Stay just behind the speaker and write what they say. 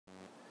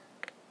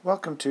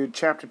Welcome to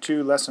Chapter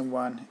 2, Lesson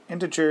 1,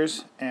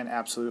 Integers and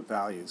Absolute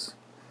Values.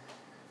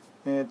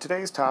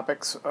 Today's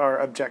topics or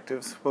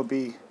objectives will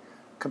be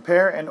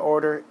compare and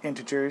order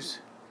integers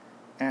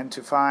and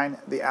to find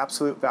the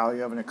absolute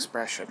value of an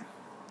expression.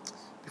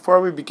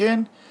 Before we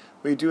begin,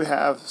 we do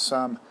have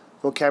some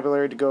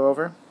vocabulary to go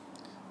over.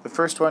 The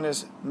first one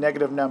is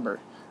negative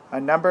number,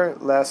 a number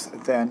less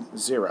than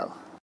 0.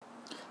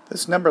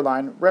 This number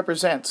line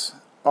represents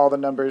all the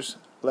numbers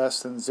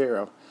less than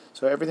 0.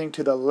 So everything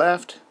to the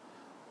left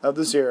of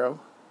the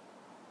 0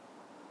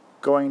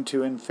 going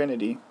to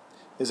infinity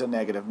is a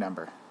negative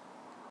number.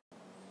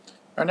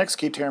 Our next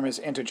key term is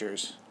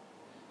integers,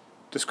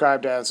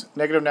 described as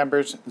negative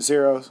numbers,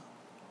 zeros,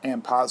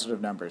 and positive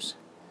numbers.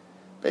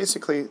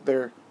 Basically,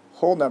 they're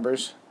whole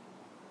numbers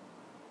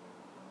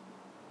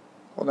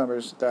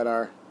that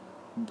are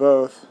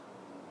both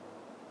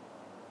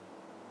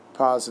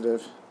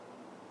positive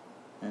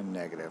and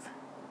negative.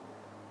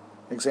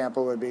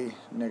 Example would be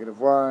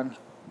 -1,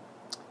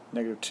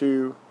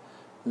 -2,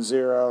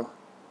 0,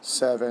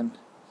 7,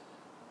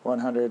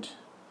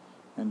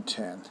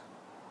 110.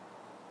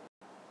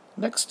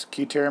 Next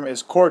key term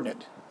is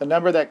coordinate, the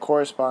number that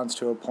corresponds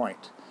to a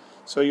point.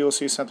 So you'll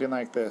see something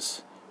like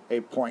this,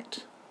 a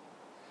point.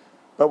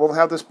 But we'll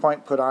have this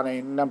point put on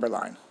a number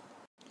line.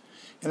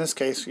 In this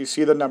case, you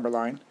see the number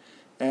line,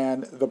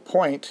 and the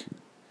point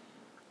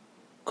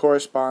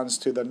corresponds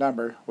to the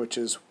number, which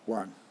is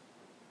 1.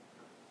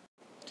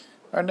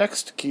 Our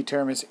next key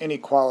term is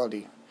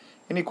inequality.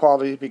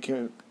 Inequality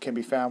can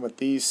be found with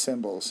these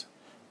symbols: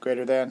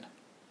 greater than,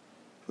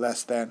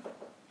 less than,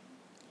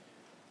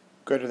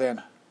 greater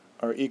than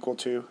or equal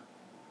to,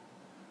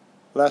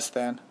 less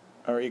than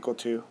or equal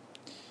to,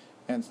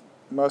 and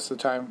most of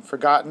the time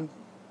forgotten,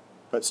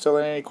 but still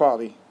an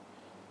inequality,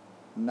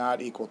 not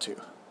equal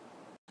to.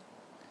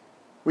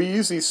 We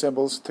use these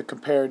symbols to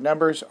compare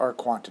numbers or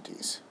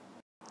quantities.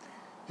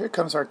 Here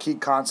comes our key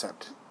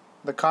concept.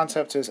 The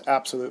concept is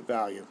absolute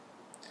value.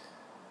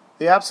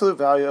 The absolute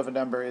value of a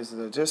number is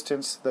the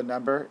distance the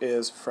number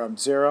is from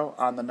 0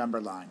 on the number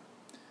line.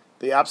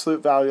 The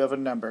absolute value of a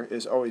number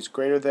is always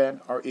greater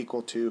than or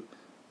equal to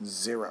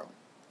 0.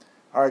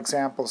 Our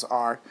examples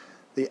are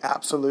the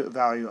absolute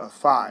value of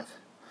 5.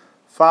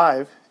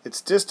 5,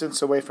 its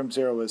distance away from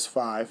 0 is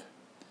 5,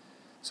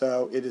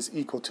 so it is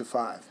equal to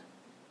 5.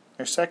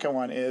 Our second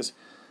one is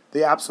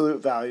the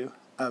absolute value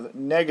of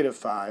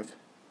 -5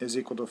 is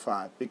equal to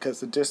 5, because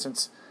the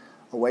distance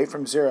away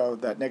from 0,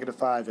 that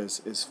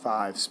 -5 is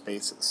 5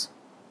 spaces.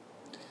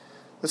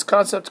 This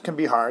concept can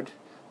be hard,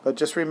 but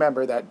just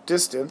remember that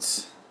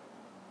distance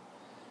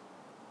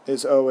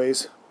is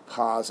always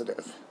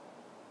positive.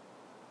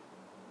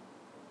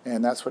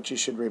 And that's what you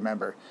should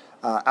remember.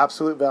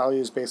 Absolute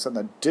value is based on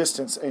the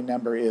distance a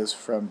number is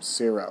from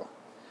 0.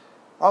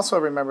 Also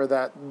remember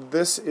that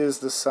this is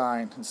the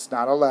sign. It's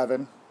not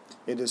 11.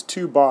 It is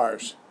 2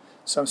 bars.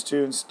 Some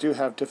students do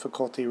have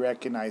difficulty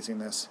recognizing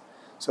this,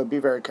 so be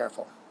very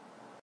careful.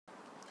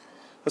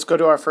 Let's go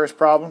to our first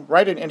problem.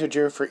 Write an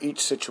integer for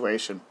each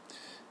situation.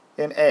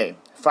 In A,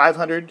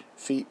 500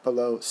 feet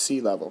below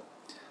sea level.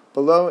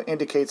 Below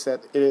indicates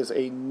that it is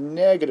a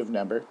negative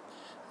number,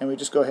 and we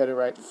just go ahead and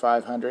write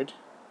 500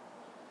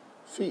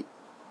 feet.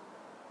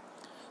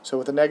 So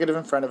with a negative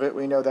in front of it,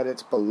 we know that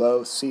it's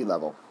below sea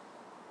level.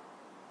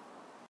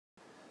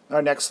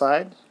 Our next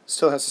slide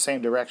still has the same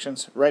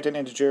directions. Write an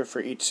integer for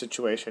each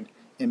situation.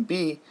 In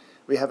B,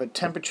 we have a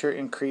temperature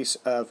increase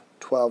of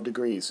 12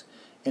 degrees.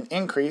 An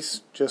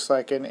increase, just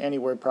like in any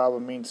word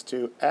problem, means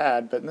to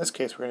add, but in this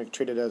case we're going to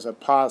treat it as a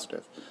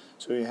positive.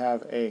 So we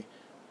have a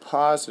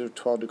positive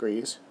 12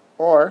 degrees,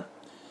 or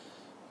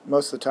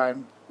most of the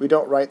time we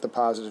don't write the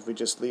positive, we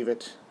just leave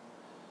it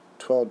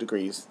 12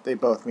 degrees. They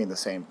both mean the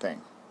same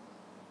thing.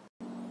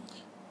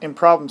 In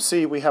problem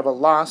C, we have a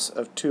loss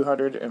of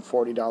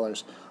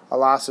 $240. A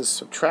loss is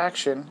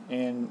subtraction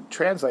in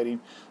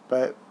translating,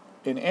 but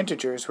in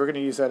integers we're going to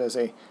use that as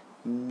a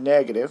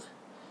negative,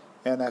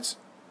 and that's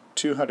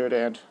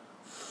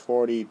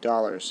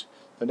 $240.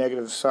 The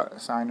negative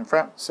sign in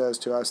front says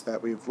to us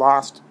that we've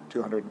lost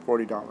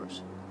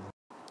 $240.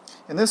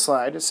 In this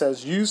slide, it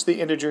says use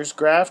the integers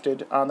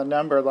grafted on the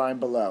number line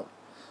below.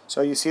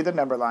 So you see the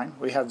number line.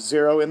 We have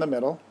 0 in the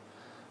middle.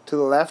 To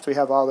the left, we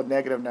have all the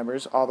negative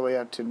numbers all the way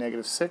up to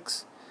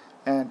 -6.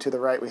 And to the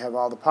right, we have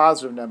all the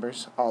positive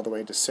numbers all the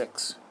way to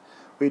 6.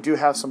 We do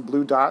have some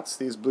blue dots.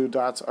 These blue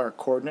dots are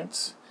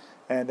coordinates,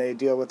 and they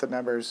deal with the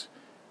numbers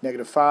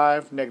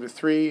 -5,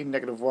 -3,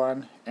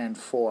 -1, and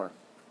 4.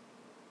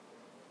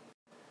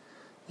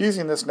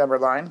 Using this number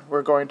line,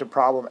 we're going to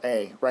problem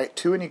A. Write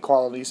 2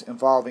 inequalities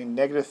involving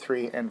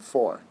 -3 and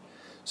 4.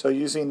 So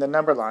using the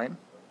number line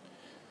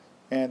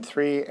and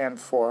 3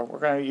 and 4, we're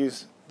going to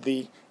use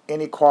the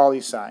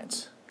inequality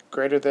signs,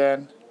 greater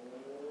than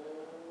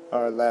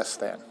or less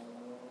than.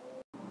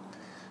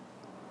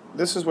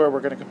 This is where we're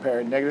going to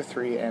compare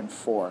 -3 and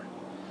 4.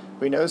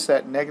 We notice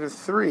that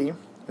 -3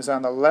 is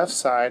on the left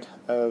side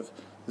of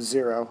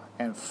 0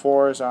 and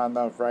 4 is on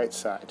the right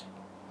side.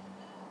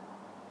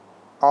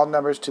 All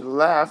numbers to the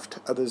left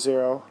of the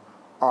 0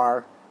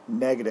 are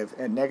negative,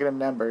 and negative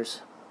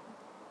numbers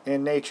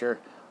in nature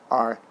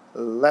are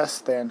less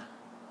than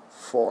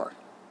 4.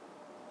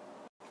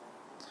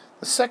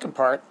 The second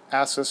part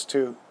asks us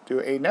to do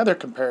another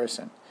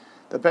comparison.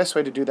 The best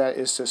way to do that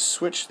is to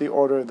switch the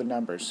order of the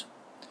numbers.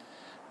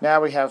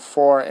 Now we have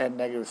 4 and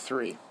negative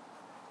 3.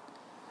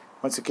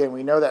 Once again,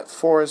 we know that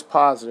 4 is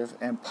positive,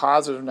 and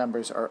positive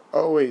numbers are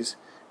always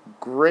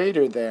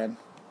greater than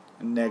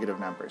negative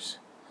numbers.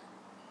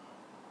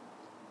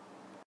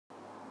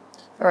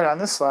 Alright, on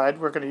this slide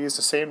we're going to use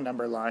the same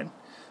number line,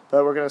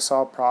 but we're going to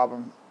solve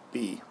problem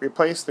B.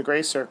 Replace the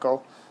gray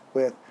circle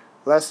with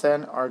less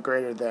than or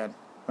greater than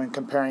when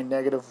comparing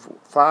negative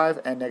 5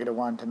 and negative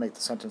 1 to make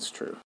the sentence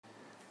true.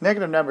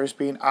 Negative numbers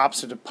being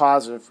opposite of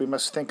positive, we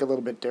must think a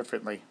little bit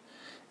differently.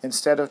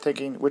 Instead of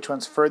thinking which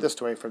one's furthest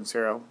away from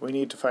 0, we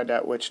need to find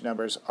out which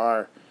numbers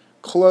are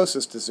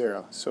closest to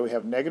 0. So we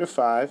have negative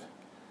 5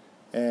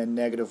 and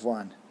negative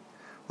 1.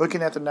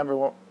 Looking at the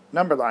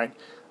number line,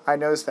 I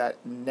notice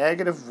that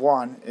negative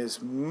 1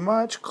 is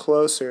much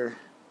closer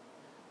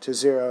to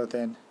 0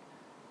 than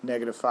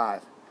negative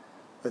 5.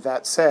 With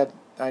that said,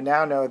 I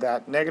now know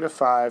that negative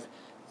 5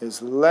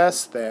 is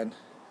less than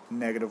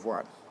negative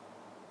 1.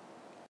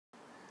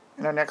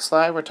 In our next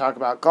slide, we're talking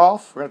about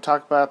golf. We're going to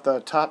talk about the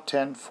top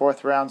 10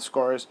 fourth round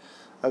scores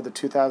of the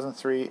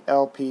 2003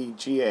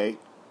 LPGA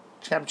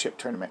Championship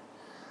Tournament.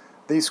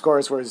 These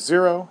scores were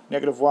 0,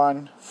 negative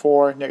 1,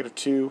 4, negative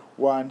 2,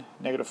 1,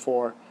 negative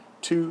 4,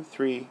 2,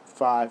 3,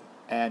 5,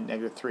 and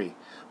negative 3.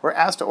 We're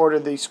asked to order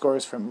these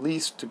scores from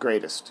least to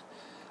greatest.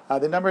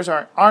 The numbers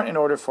aren't in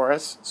order for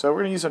us, so we're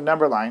going to use a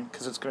number line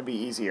because it's going to be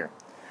easier.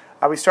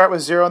 We start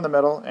with 0 in the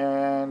middle,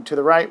 and to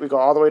the right we go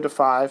all the way to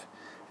 5.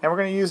 And we're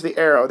going to use the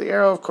arrow. The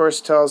arrow, of course,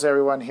 tells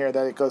everyone here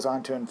that it goes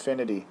on to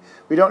infinity.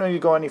 We don't need to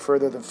go any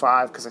further than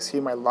 5 because I see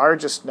my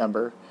largest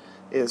number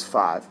is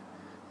 5.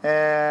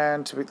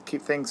 And to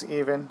keep things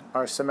even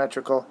or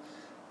symmetrical,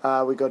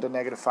 we go to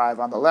negative 5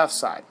 on the left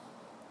side.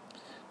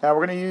 Now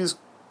we're going to use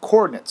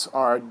coordinates,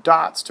 or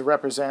dots, to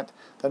represent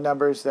the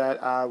numbers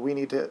that we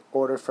need to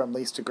order from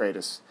least to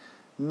greatest.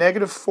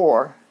 Negative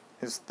 4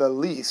 is the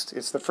least.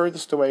 It's the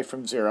furthest away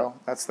from 0.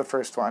 That's the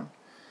first one.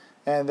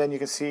 And then you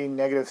can see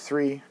negative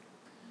 3,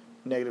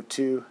 negative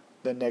 2,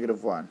 then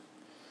negative 1.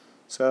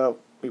 So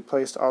we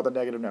placed all the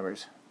negative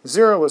numbers.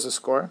 0 was a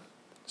score,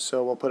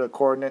 so we'll put a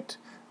coordinate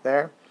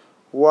there.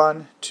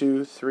 1,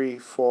 2, 3,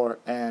 4,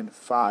 and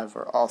 5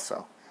 are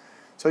also.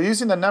 So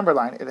using the number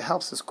line, it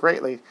helps us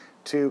greatly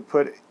to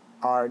put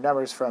our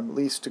numbers from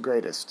least to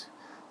greatest.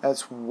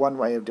 That's one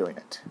way of doing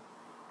it.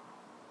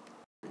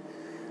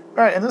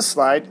 Alright, in this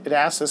slide, it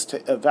asks us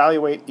to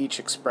evaluate each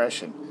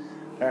expression.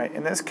 Alright,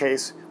 in this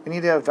case, we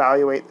need to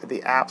evaluate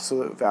the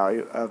absolute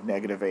value of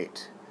negative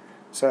 8.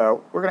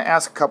 So we're going to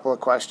ask a couple of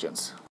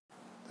questions.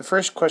 The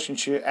first question you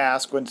should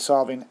ask when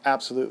solving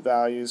absolute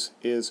values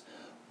is,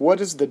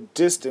 what is the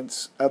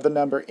distance of the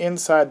number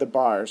inside the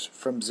bars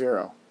from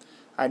 0?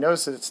 I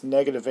notice that it's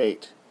negative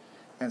 8,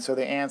 and so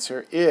the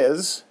answer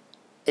is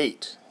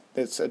 8.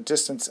 It's a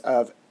distance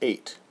of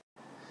 8.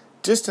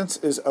 Distance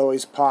is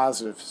always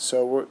positive,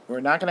 so we're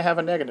not going to have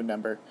a negative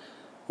number.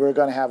 We're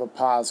going to have a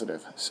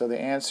positive. So the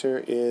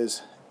answer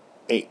is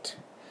 8.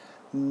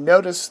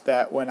 Notice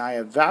that when I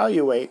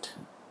evaluate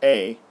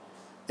A,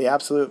 the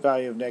absolute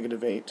value of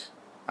negative 8,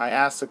 I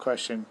ask the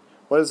question,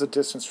 what is the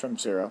distance from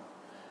 0?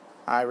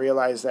 I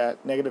realize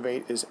that negative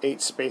 8 is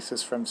 8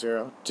 spaces from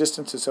 0.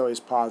 Distance is always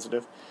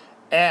positive.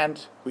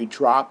 And we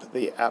drop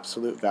the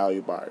absolute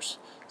value bars.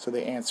 So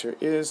the answer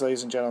is,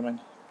 ladies and gentlemen,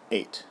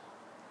 8.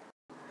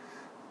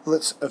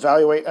 Let's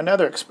evaluate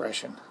another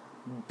expression.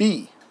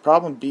 B.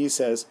 Problem B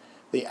says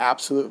the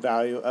absolute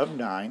value of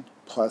 9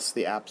 plus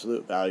the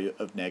absolute value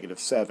of negative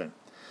 7.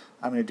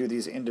 I'm going to do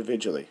these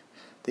individually.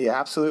 The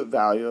absolute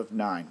value of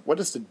 9.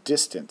 What is the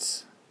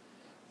distance?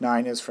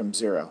 9 is from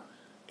 0.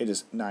 It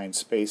is 9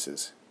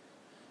 spaces.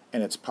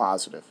 And it's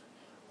positive.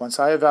 Once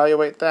I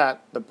evaluate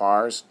that, the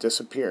bars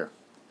disappear.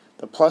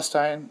 The plus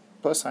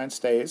sign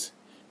stays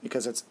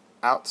because it's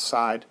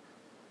outside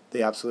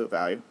the absolute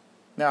value.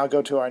 Now I'll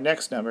go to our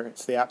next number.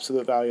 It's the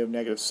absolute value of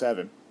negative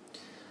 7.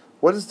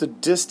 What is the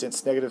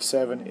distance negative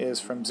 7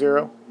 is from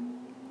 0?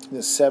 It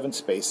is 7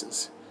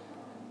 spaces.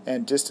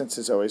 And distance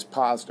is always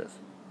positive.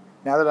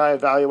 Now that I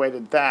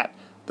evaluated that,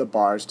 the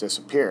bars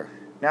disappear.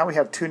 Now we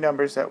have two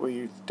numbers that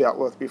we've dealt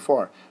with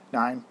before.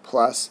 9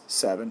 plus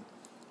 7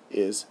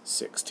 is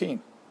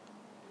 16.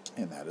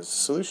 And that is the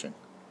solution.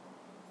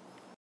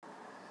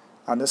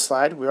 On this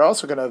slide, we're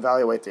also going to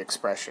evaluate the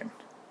expression.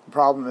 The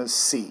problem is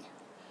C.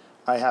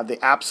 I have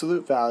the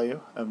absolute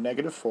value of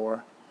negative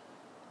 4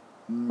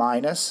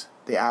 minus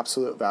the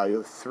absolute value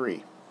of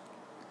 3.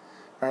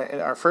 All right,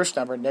 in our first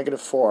number, negative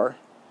 4,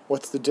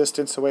 what's the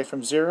distance away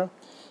from 0?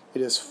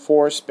 It is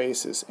 4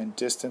 spaces, and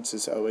distance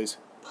is always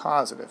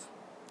positive.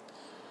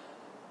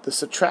 The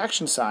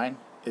subtraction sign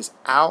is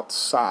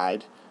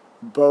outside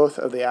both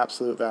of the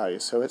absolute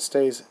values, so it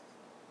stays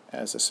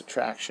as a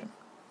subtraction.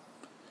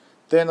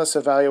 Then let's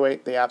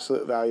evaluate the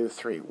absolute value of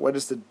 3. What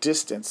is the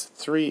distance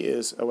 3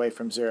 is away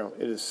from 0?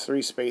 It is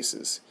 3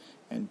 spaces,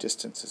 and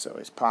distance is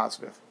always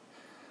positive.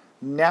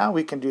 Now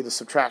we can do the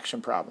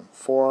subtraction problem.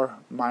 4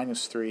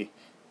 minus 3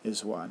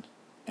 is 1,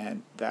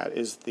 and that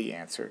is the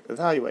answer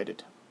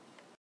evaluated.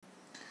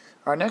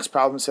 Our next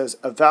problem says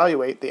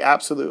evaluate the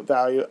absolute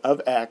value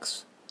of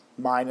x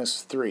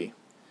minus 3.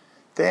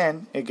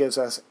 Then it gives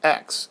us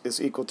x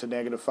is equal to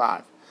negative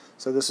 5.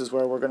 So this is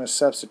where we're going to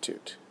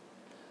substitute.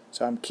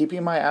 So I'm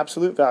keeping my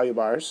absolute value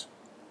bars.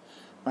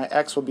 My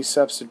x will be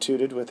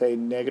substituted with a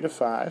negative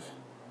 5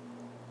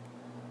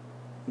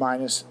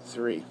 minus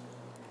 3.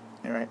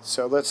 Alright,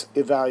 so let's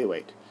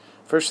evaluate.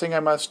 First thing I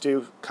must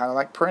do, kind of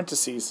like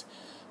parentheses,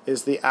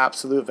 is the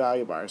absolute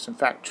value bars. In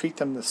fact, treat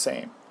them the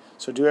same.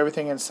 So do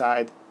everything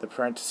inside the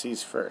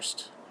parentheses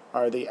first,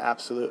 are the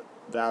absolute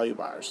value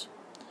bars.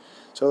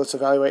 So let's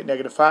evaluate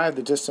negative 5.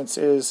 The distance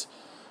is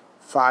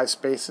 5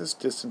 spaces.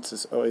 Distance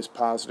is always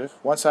positive.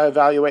 Once I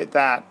evaluate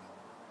that,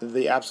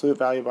 the absolute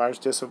value bars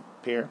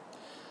disappear.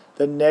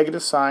 The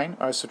negative sign,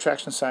 or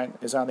subtraction sign,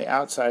 is on the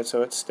outside,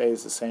 so it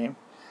stays the same.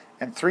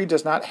 And 3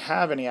 does not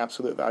have any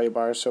absolute value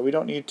bars, so we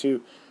don't need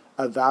to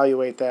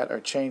evaluate that or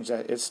change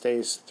that. It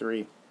stays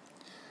 3.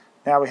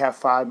 Now we have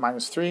 5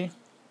 minus 3.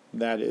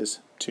 That is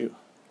 2.